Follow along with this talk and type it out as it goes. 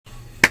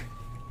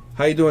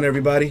How you doing,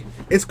 everybody?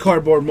 It's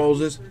Cardboard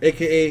Moses,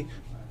 a.k.a.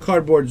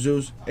 Cardboard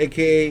Zeus,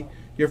 a.k.a.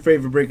 your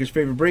favorite breaker's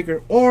favorite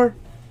breaker, or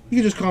you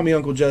can just call me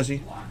Uncle Jesse.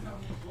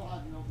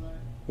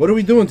 What are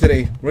we doing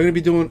today? We're going to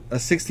be doing a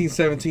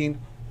 16-17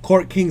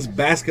 Court Kings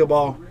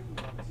basketball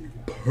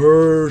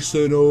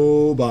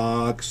personal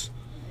box.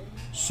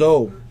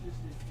 So,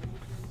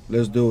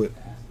 let's do it.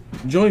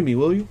 Join me,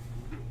 will you?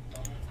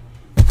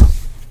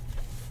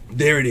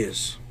 There it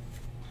is.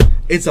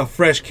 It's a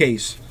fresh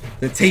case.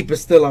 The tape is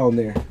still on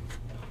there.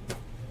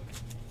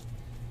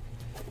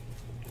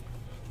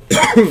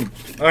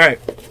 All right.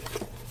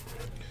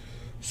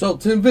 So,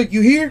 Tim Vic,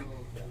 you here?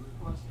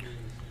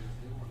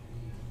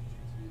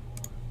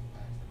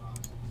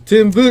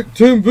 Tim Vic.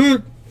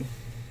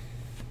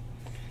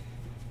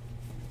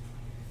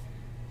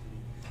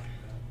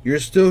 You're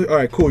still, all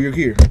right, cool, you're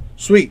here.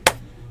 Sweet.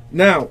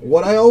 Now,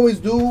 what I always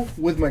do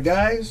with my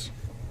guys,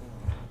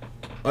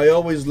 I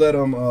always let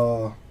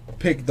them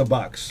pick the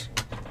box.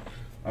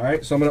 All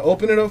right, so I'm going to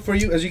open it up for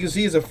you. As you can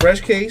see, it's a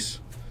fresh case.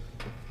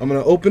 I'm going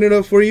to open it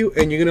up for you,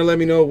 and you're going to let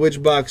me know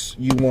which box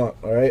you want.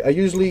 All right, I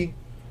usually,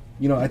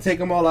 I take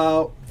them all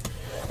out,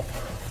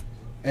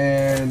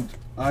 and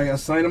I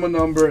assign them a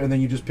number, and then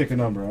you just pick a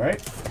number, all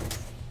right?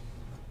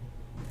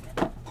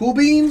 Cool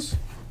beans?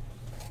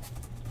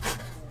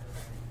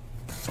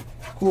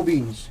 Cool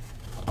beans.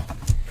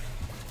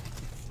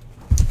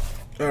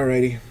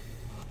 Alrighty.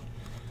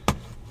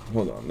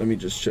 Hold on, let me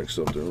just check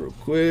something real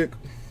quick.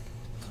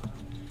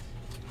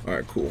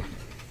 Alright, cool.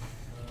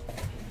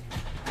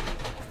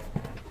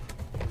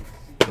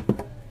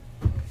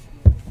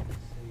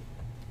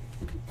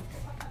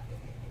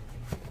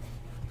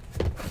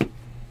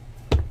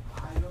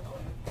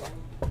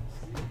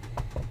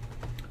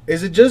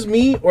 Is it just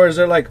me, or is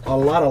there like a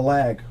lot of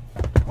lag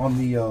on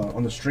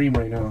the stream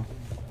right now?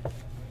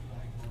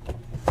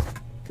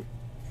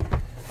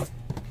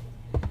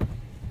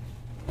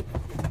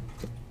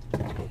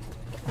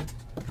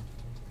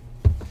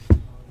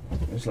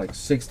 There's like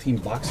 16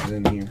 boxes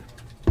in here.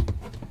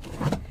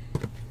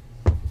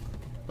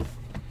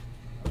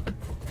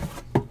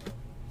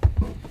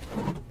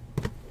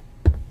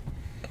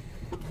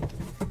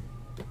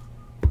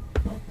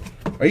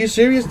 Are you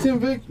serious, Tim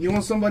Vic? You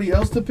want somebody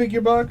else to pick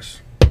your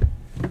box?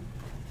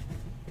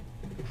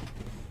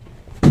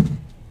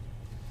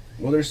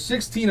 Well, there's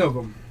 16 of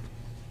them.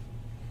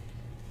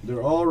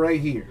 They're all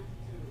right here.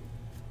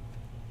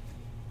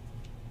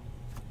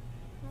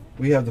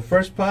 We have the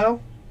first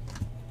pile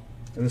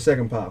and the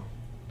second pile.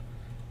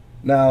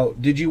 Now,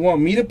 did you want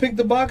me to pick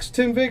the box,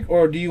 Tim Vic,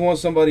 or do you want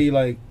somebody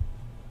like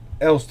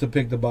else to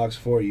pick the box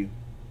for you?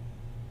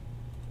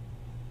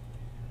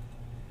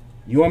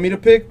 You want me to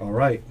pick? All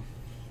right.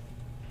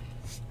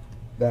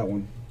 That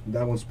one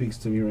speaks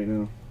to me right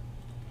now.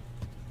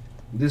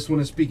 This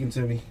one is speaking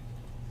to me.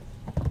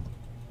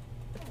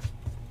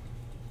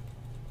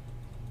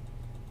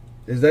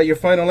 Is that your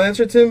final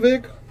answer, Tim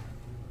Vic?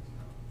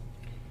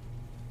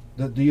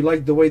 Do you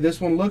like the way this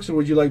one looks, or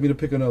would you like me to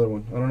pick another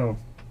one? I don't know.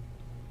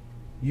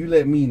 You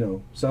let me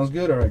know. Sounds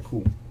good? All right,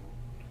 cool.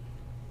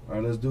 All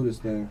right, let's do this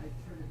thing.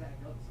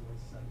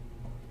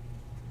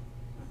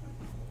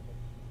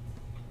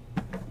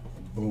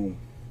 Boom.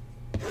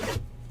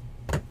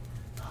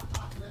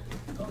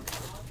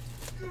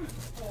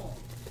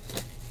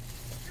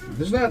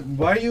 There's not.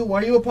 Why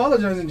are you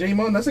apologizing,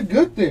 J-Mon? That's a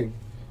good thing.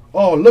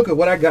 Oh, look at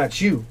what I got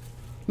you.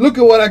 Look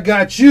at what I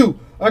got you.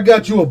 I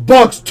got you a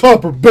box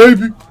topper,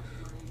 baby.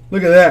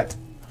 Look at that.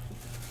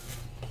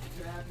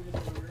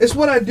 It's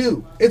what I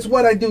do. It's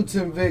what I do,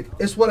 Tim Vic.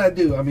 It's what I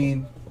do. I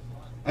mean,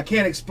 I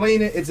can't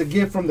explain it. It's a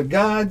gift from the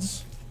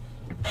gods.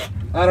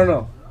 I don't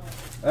know.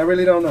 I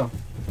really don't know.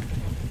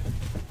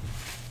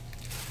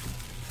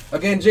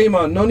 Again,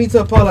 J-Mon, no need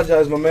to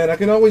apologize, my man. I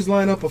can always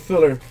line up a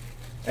filler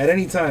at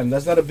any time.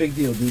 That's not a big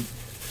deal, dude.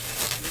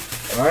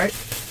 All right?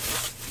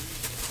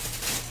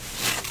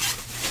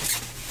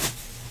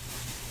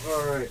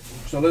 Alright,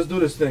 so let's do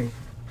this thing.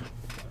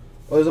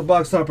 Oh, there's a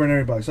box topper in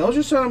every box. I was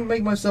just trying to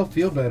make myself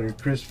feel better,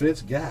 Chris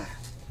Fitz. God.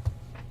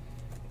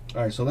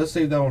 Alright, so let's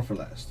save that one for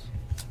last.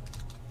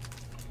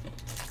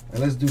 And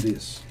let's do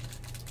this.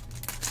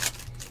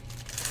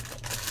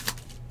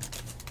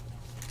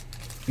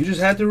 You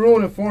just had to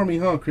ruin it for me,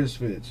 huh, Chris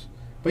Fitz?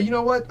 But you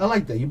know what? I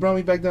like that. You brought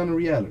me back down to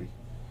reality.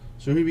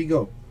 So here we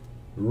go.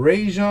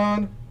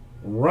 Rajon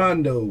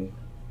Rondo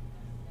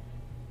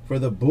for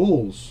the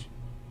Bulls.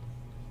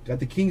 Got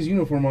the Kings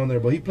uniform on there,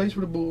 but he plays for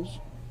the Bulls.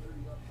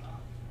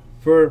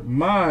 For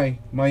my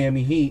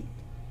Miami Heat,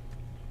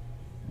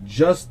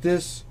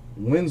 Justice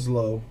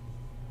Winslow.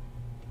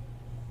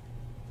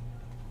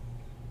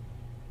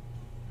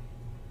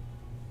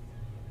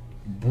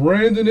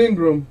 Brandon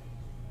Ingram,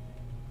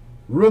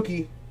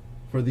 rookie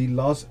for the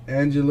Los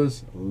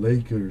Angeles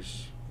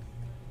Lakers.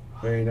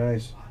 Very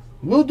nice.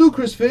 Will do,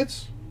 Chris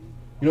Fitz.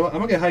 You know what? I'm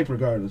going to get hype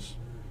regardless.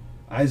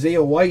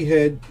 Isaiah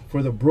Whitehead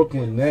for the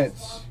Brooklyn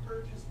Nets.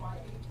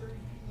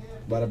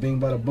 Bada bing,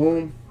 bada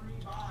boom.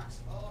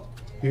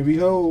 Here we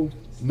go.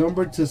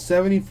 Number to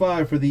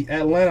 75 for the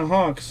Atlanta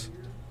Hawks.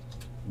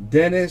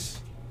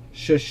 Dennis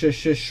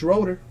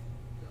Schroeder.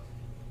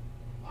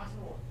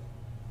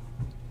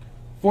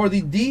 For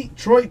the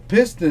Detroit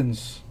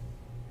Pistons,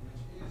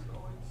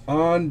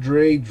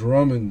 Andre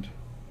Drummond.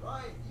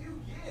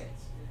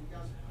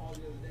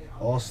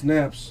 All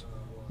snaps.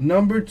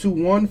 Number to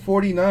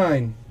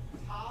 149.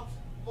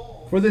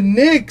 For the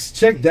Knicks,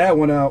 check that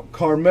one out.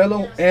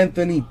 Carmelo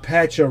Anthony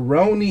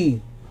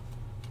Pacharoni.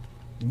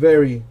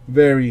 Very,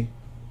 very,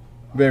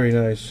 very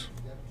nice.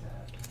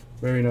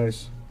 Very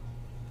nice.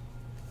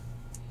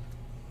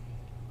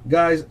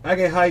 Guys, I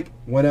get hype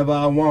whenever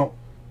I want.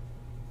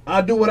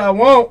 I do what I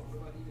want.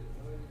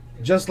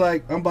 Just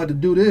like I'm about to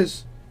do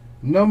this.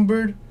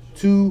 Numbered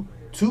to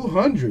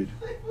 200.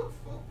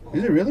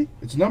 Is it really?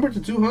 It's numbered to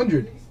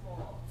 200.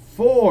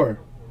 For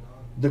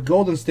the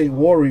Golden State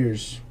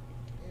Warriors.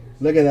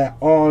 Look at that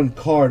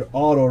on-card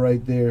auto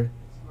right there.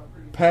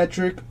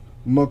 Patrick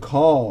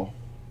McCall.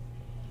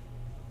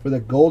 For the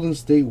Golden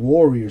State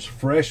Warriors.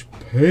 Fresh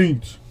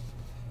paint.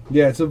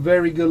 Yeah, it's a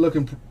very good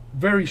looking,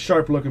 very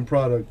sharp looking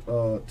product,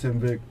 Tim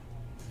Vic.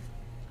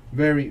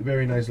 Very,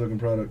 very nice looking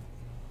product.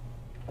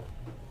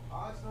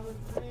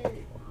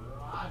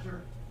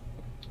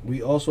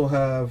 We also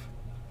have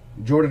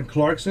Jordan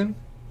Clarkson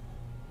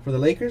for the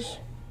Lakers.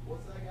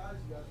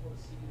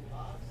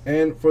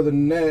 And for the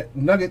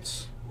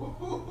Nuggets,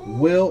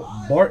 Will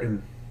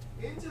Barton.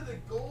 Into the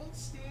gold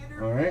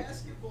standard all right.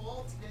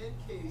 basketball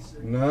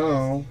 10-caser.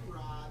 Now,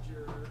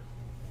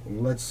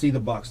 let's see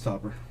the box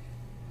topper.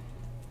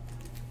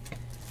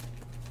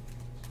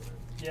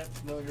 Yep,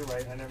 no, you're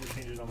right. I never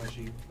changed it on my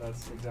sheet.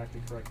 That's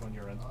exactly correct on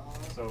your end.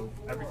 So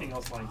everything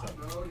else lines up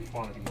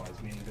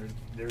quantity-wise, meaning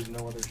there's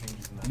no other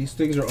changes in that. These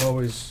things are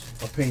always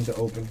a pain to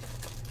open.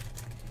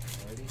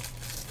 Alrighty.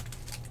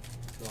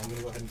 So I'm going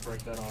to go ahead and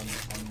correct that on my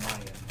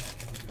end.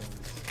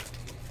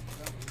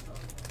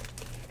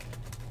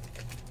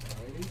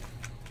 Alrighty.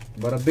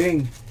 Bada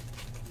bing.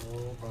 No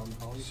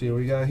problem. See what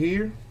we got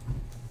here.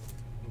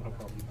 No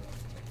problem.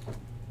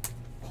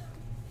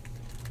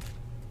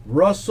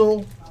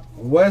 Russell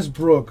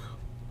Westbrook,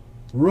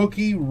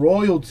 rookie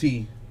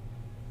royalty,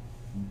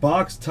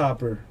 box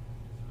topper,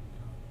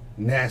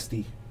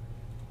 nasty,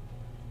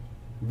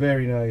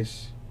 very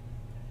nice,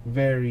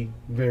 very,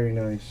 very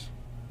nice.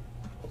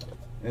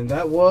 And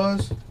that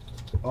was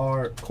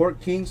our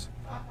Court Kings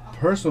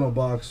personal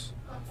box.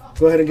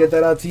 Go ahead and get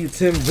that out to you,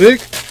 Tim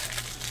Vic.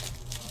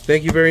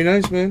 Thank you very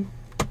nice, man.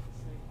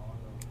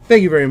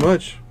 Thank you very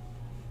much.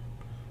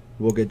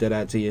 We'll get that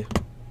out to you.